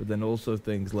 But then also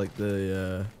things like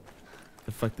the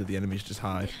fact that the enemies just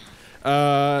hide.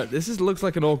 This looks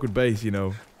like an awkward base, you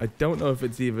know. I don't know if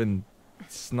it's even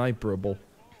sniperable.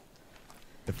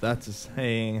 If that's a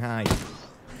saying, hi.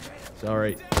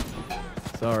 Sorry.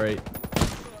 Sorry.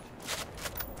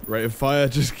 Rate of fire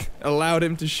just allowed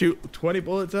him to shoot 20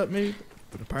 bullets at me,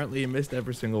 but apparently he missed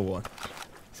every single one.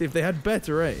 See, if they had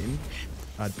better aim,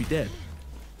 I'd be dead.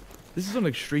 This is on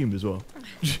extreme as well.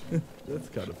 That's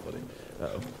kind of funny.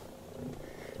 Uh-oh.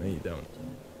 No, you don't.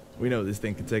 We know this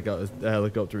thing can take out a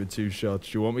helicopter in 2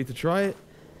 shots. Do you want me to try it?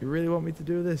 You really want me to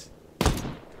do this?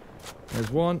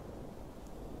 There's one.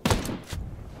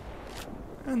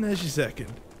 And there's your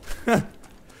second.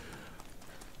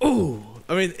 Oh,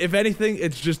 I mean, if anything,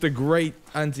 it's just a great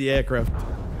anti-aircraft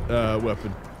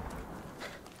weapon.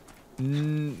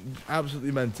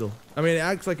 Absolutely mental. I mean, it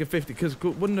acts like a 50, because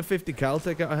wouldn't a 50 cal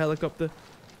take out a helicopter?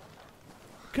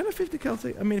 Can a 50 cal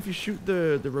take? I mean, if you shoot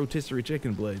the rotisserie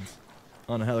chicken blades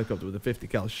on a helicopter with a 50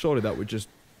 cal, surely that would just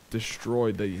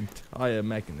destroy the entire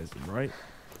mechanism, right?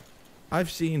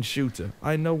 I've seen shooter.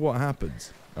 I know what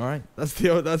happens. All right,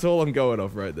 that's all I'm going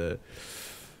off right there.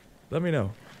 Let me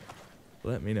know.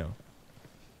 Let me know.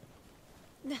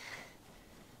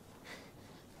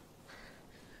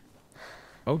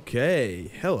 Okay,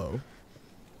 hello.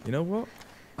 You know what?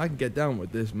 I can get down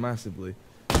with this massively.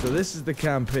 So this is the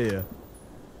camp here.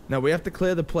 Now we have to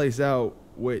clear the place out,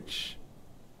 which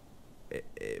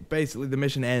basically the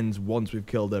mission ends once we've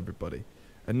killed everybody.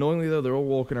 Annoyingly though, they're all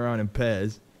walking around in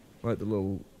pairs, like the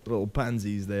little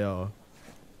pansies they are.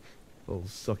 Little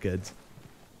suckheads.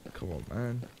 Come on,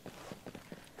 man.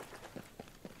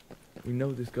 We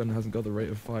know this gun hasn't got the rate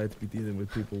of fire to be dealing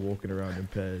with people walking around in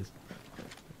pairs.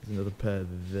 There's another pair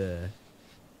there.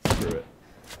 Screw it.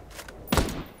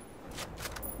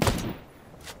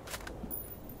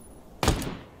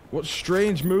 What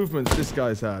strange movements this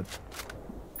guy's had.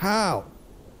 How?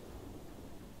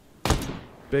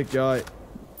 Big guy.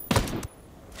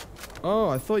 Oh,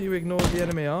 I thought you ignored the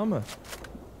enemy armor.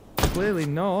 Clearly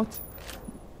not.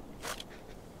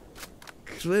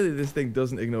 Clearly this thing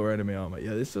doesn't ignore enemy armor.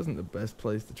 Yeah, this isn't the best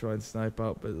place to try and snipe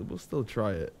out, but we'll still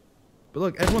try it. But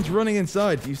look, everyone's running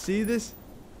inside. Do you see this?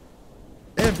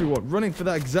 Everyone running for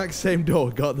that exact same door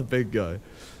got the big guy.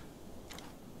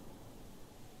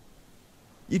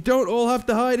 You don't all have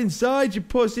to hide inside, you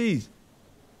pussies.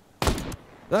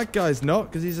 That guy's not,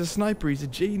 because he's a sniper. He's a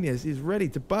genius. He's ready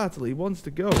to battle. He wants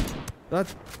to go.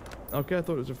 That's Okay, I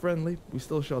thought it was a friendly. We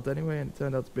still shot anyway, and it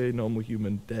turned out to be a normal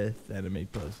human death enemy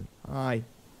person. Hi.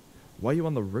 Why are you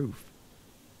on the roof?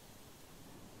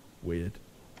 Weird.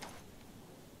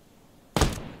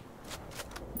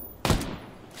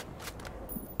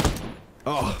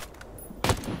 Oh.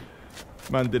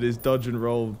 Man did his dodge and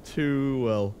roll too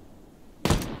well.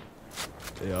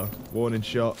 There you are. Warning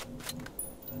shot.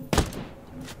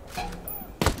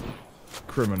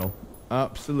 Criminal.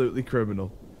 Absolutely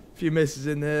criminal. A few misses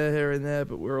in there, here and there,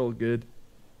 but we're all good.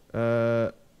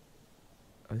 I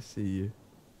see you.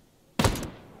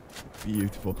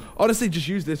 Beautiful. Honestly, just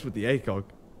use this with the ACOG.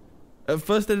 At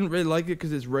first, I didn't really like it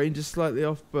because its range is slightly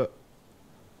off, but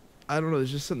I don't know.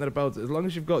 There's just something about it. As long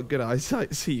as you've got good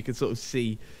eyesight, so you can sort of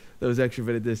see those extra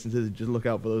bit of distances and just look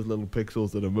out for those little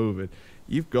pixels that are moving.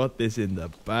 You've got this in the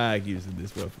bag using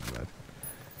this weapon, man.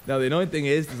 Now, the annoying thing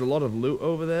is there's a lot of loot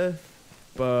over there,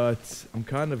 but I'm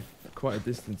kind of quite a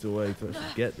distance away to actually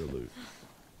get the loot.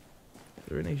 Is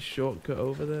there any shortcut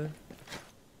over there?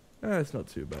 Ah, it's not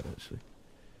too bad, actually.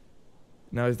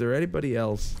 Now, is there anybody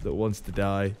else that wants to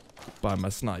die by my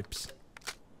snipes?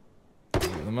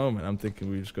 At the moment, I'm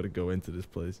thinking we just got to go into this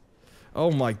place.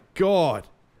 Oh my god!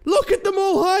 Look at them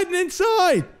all hiding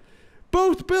inside!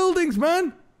 Both buildings,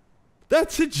 man!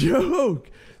 That's a joke!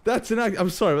 That's an I'm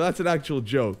sorry, but that's an actual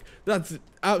joke. That's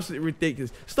absolutely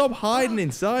ridiculous. Stop hiding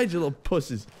inside, you little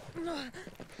pusses.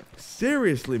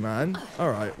 Seriously, man.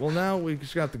 Alright, well now we're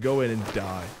just gonna have to go in and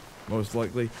die. Most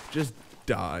likely. Just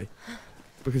die.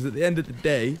 Because at the end of the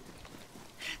day,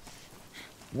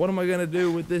 what am I gonna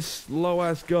do with this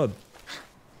low-ass gun?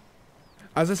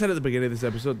 As I said at the beginning of this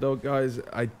episode, though, guys,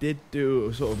 I did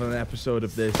do sort of an episode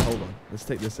of this. Hold on, let's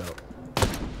take this out.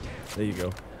 There you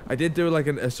go. I did do like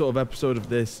a sort of episode of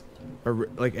this,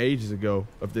 like ages ago,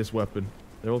 of this weapon.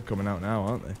 They're all coming out now,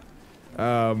 aren't they?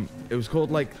 It was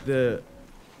called like the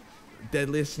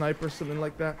Deadliest Sniper, something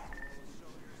like that.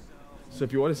 So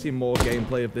if you want to see more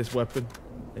gameplay of this weapon,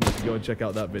 then you can go and check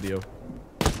out that video.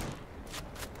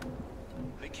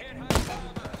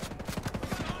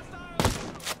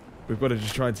 We've got to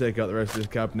just try and take out the rest of this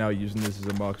camp now using this as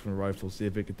a marksman rifle. See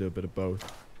if it can do a bit of both.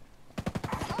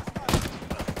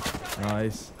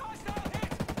 Nice.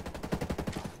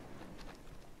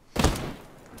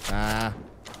 Ah.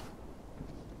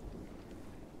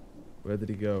 Where did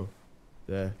he go?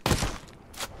 There.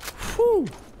 Whew.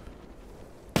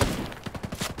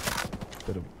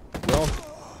 Bit of rock.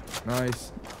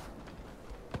 Nice.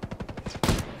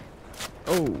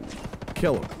 Oh.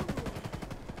 Kill him.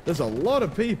 There's a lot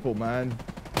of people, man.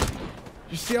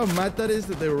 You see how mad that is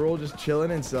that they were all just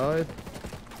chilling inside?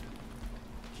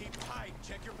 Keep tight.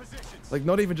 Check your positions. Like,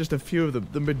 not even just a few of them.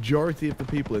 The majority of the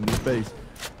people in this base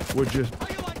were just... How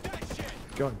you like that shit?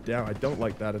 God damn, I don't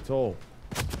like that at all.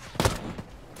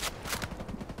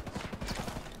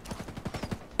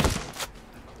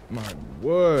 My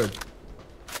word.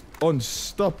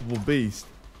 Unstoppable beast.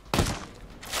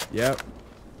 Yep.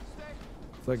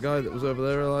 Is that guy that was over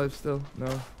there alive still?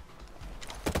 No.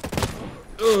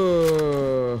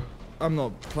 I'm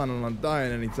not planning on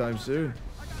dying anytime soon.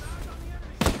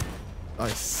 I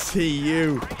see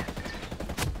you.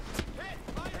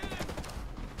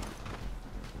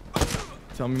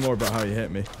 Tell me more about how you hit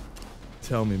me.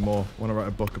 Tell me more. I want to write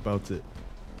a book about it.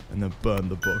 And then burn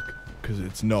the book. Because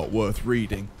it's not worth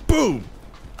reading. Boom!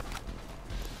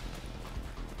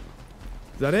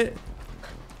 Is that it?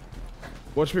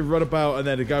 Watch me run about and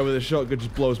then a guy with a shotgun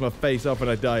just blows my face off and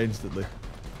I die instantly.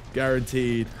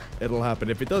 Guaranteed it'll happen.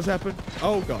 If it does happen,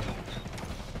 oh god.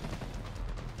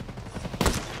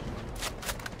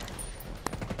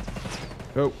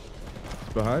 Oh,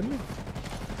 it's behind me?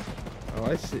 Oh,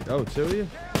 I see. Oh, two of you?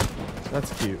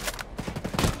 That's cute.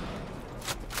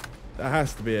 That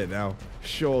has to be it now.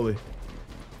 Surely.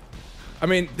 I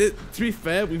mean, to be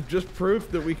fair, we've just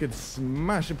proved that we could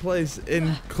smash a place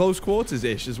in close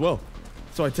quarters-ish as well.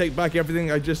 So I take back everything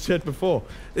I just said before.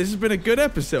 This has been a good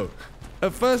episode.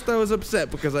 At first I was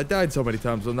upset because I died so many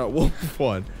times on that wolf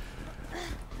one.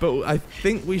 But I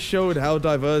think we showed how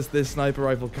diverse this sniper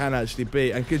rifle can actually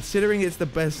be. And considering it's the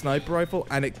best sniper rifle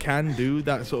and it can do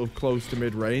that sort of close to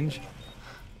mid-range,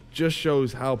 just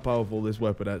shows how powerful this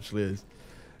weapon actually is.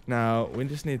 Now, we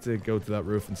just need to go to that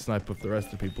roof and snipe up the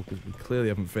rest of the people because we clearly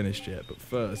haven't finished yet. But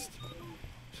first,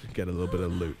 should get a little bit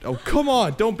of loot. Oh, come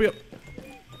on! Don't be...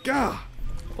 Gah!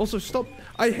 Also, stop.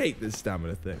 I hate this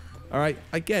stamina thing. Alright?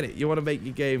 I get it. You want to make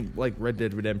your game like Red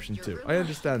Dead Redemption 2. I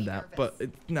understand that. But,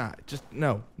 nah. Just,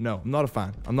 no. No. I'm not a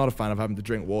fan. I'm not a fan of having to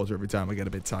drink water every time I get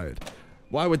a bit tired.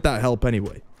 Why would that help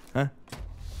anyway? Huh?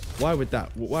 Why would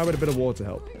that? Why would a bit of water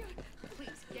help?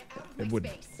 It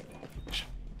wouldn't.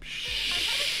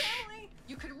 Shh.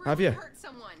 Have you?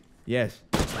 Yes.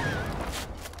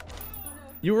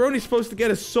 You were only supposed to get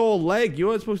a sore leg. You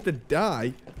weren't supposed to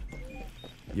die.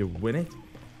 You win it.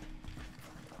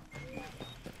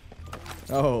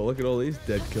 Oh, look at all these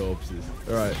dead corpses.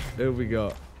 Alright, who we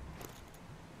got?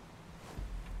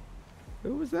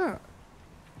 Who was that?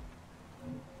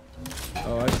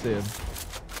 Oh, I see him.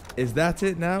 Is that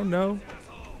it now? No?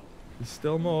 There's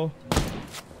still more.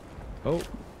 Oh.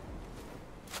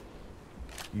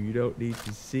 You don't need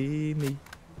to see me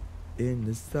in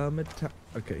the summertime.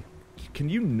 Okay. Can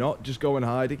you not just go and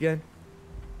hide again?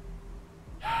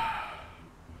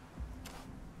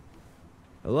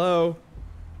 Hello?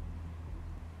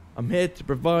 I'm here to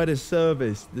provide a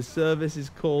service. The service is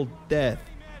called death.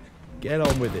 Get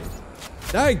on with it.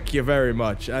 Thank you very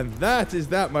much. And that is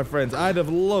that, my friends. I'd have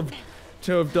loved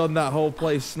to have done that whole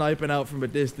place sniping out from a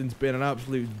distance, being an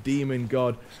absolute demon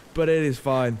god. But it is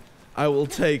fine. I will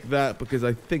take that because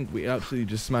I think we absolutely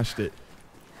just smashed it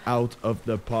out of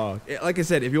the park. Like I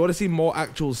said, if you want to see more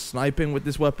actual sniping with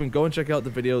this weapon, go and check out the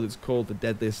video that's called The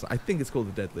Deadliest. I think it's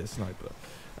called The Deadliest Sniper.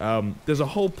 There's a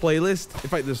whole playlist. In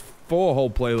fact, there's 4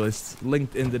 whole playlists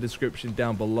linked in the description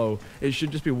down below. It should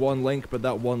just be one link, but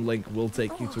that one link will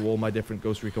take you to all my different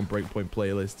Ghost Recon Breakpoint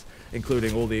playlists,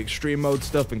 including all the extreme mode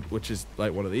stuff, which is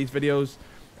like one of these videos,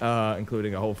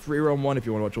 including a whole free roam one. If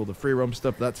you want to watch all the free roam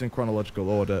stuff, that's in chronological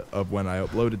order of when I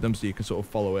uploaded them, so you can sort of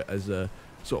follow it as a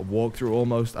sort of walkthrough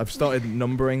almost. I've started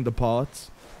numbering the parts,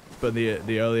 but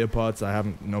the earlier parts I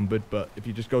haven't numbered. But if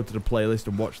you just go to the playlist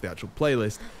and watch the actual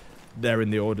playlist, they're in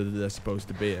the order that they're supposed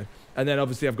to be in. And then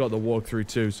obviously I've got the walkthrough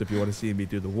too, so if you want to see me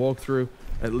do the walkthrough,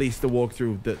 at least the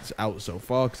walkthrough that's out so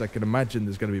far, because I can imagine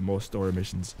there's going to be more story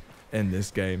missions in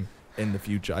this game in the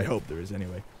future. I hope there is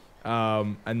anyway.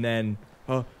 And then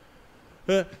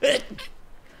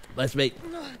let's make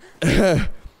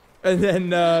and then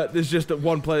there's just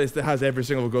one playlist that has every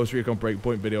single Ghost Recon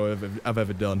Breakpoint video I've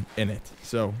ever done in it.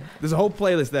 So there's a whole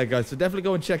playlist there, guys, so definitely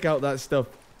go and check out that stuff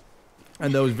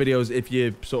and those videos if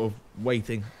you're sort of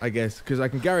waiting, I guess, because I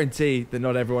can guarantee that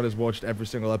not everyone has watched every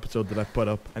single episode that I've put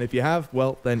up, and if you have,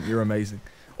 well, then you're amazing.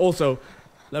 Also,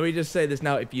 let me just say this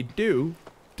now, if you do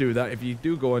that, if you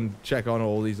do go and check on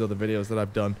all these other videos that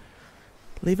I've done,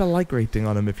 leave a like rating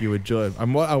on them if you enjoy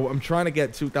them. I'm trying to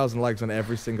get 2,000 likes on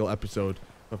every single episode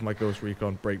of my Ghost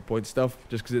Recon Breakpoint stuff,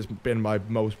 just because it's been my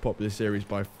most popular series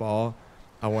by far.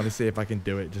 I want to see if I can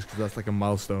do it, just because that's like a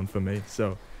milestone for me.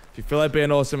 So if you feel like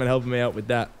being awesome and helping me out with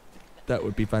that, that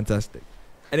would be fantastic.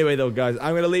 Anyway, though, guys,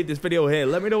 I'm going to leave this video here.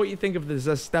 Let me know what you think of the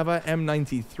ZASTAVA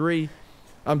M93.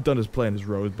 I'm done as playing as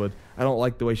Rosebud. I don't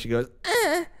like the way she goes,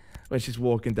 when she's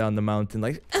walking down the mountain,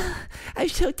 like, I'm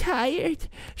so tired.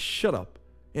 Shut up.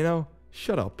 You know?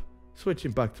 Shut up.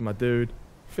 Switching back to my dude.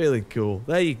 Feeling cool.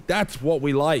 That's what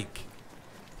we like.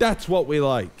 That's what we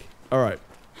like. Alright.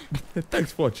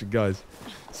 Thanks for watching, guys.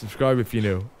 Subscribe if you're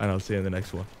new, and I'll see you in the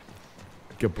next one.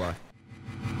 Goodbye.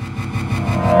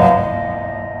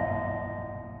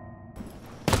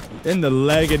 In the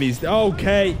leg, and he's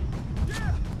okay.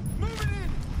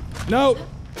 No.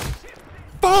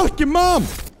 Fuck your mom.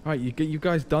 All right, you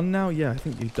guys done now? Yeah, I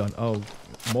think you're done. Oh,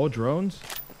 more drones.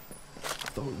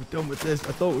 I thought we were done with this.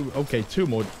 I thought we were okay. 2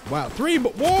 more. Wow, 3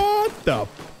 more. What the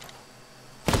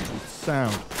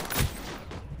sound?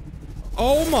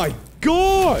 Oh my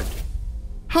god!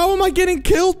 How am I getting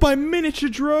killed by miniature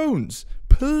drones?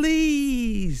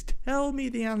 Please tell me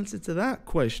the answer to that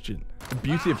question. The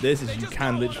beauty of this is you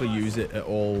can literally use it at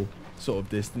all sort of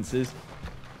distances.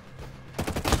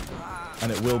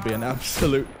 And it will be an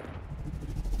absolute...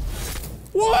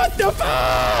 What the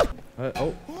fuck?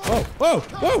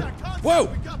 Whoa!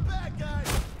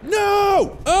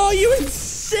 No! Oh, you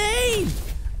insane!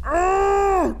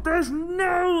 Oh, there's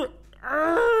no...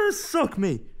 suck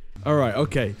me. Alright,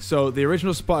 okay, so the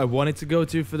original spot I wanted to go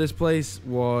to for this place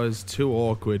was too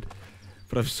awkward,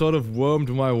 but I've sort of wormed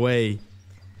my way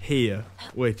here,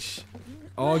 which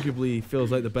arguably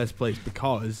feels like the best place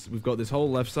because we've got this whole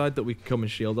left side that we can come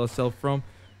and shield ourselves from,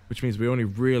 which means we only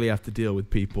really have to deal with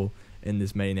people in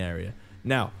this main area.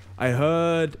 Now, I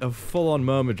heard a full-on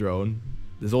murmur drone.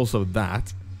 There's also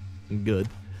that. Good.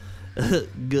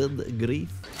 Good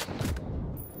grief.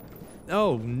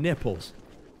 Oh, nipples.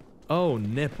 Oh,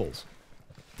 nipples.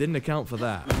 Didn't account for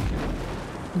that.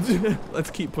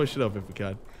 Let's keep pushing up if we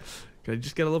can. Can I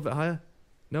just get a little bit higher?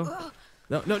 No?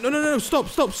 No. Stop.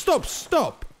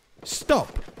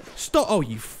 Oh,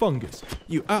 you fungus.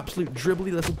 You absolute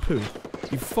dribbly little poo.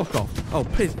 You fuck off. Oh,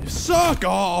 piss. Suck.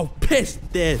 Oh, piss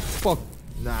this. Fuck.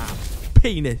 Nah.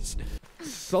 Penis.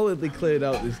 Solidly cleared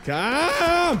out this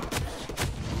camp.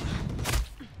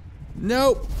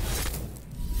 Nope.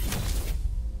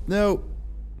 No.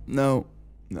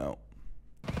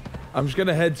 I'm just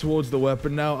gonna head towards the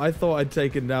weapon now. I thought I'd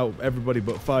taken out everybody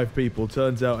but 5 people.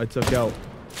 Turns out I took out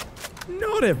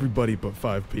not everybody but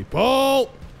 5 people. Oh!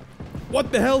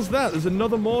 What the hell's that? There's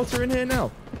another mortar in here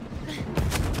now.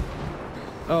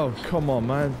 Oh, come on,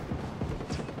 man.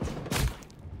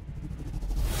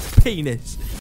 Penis.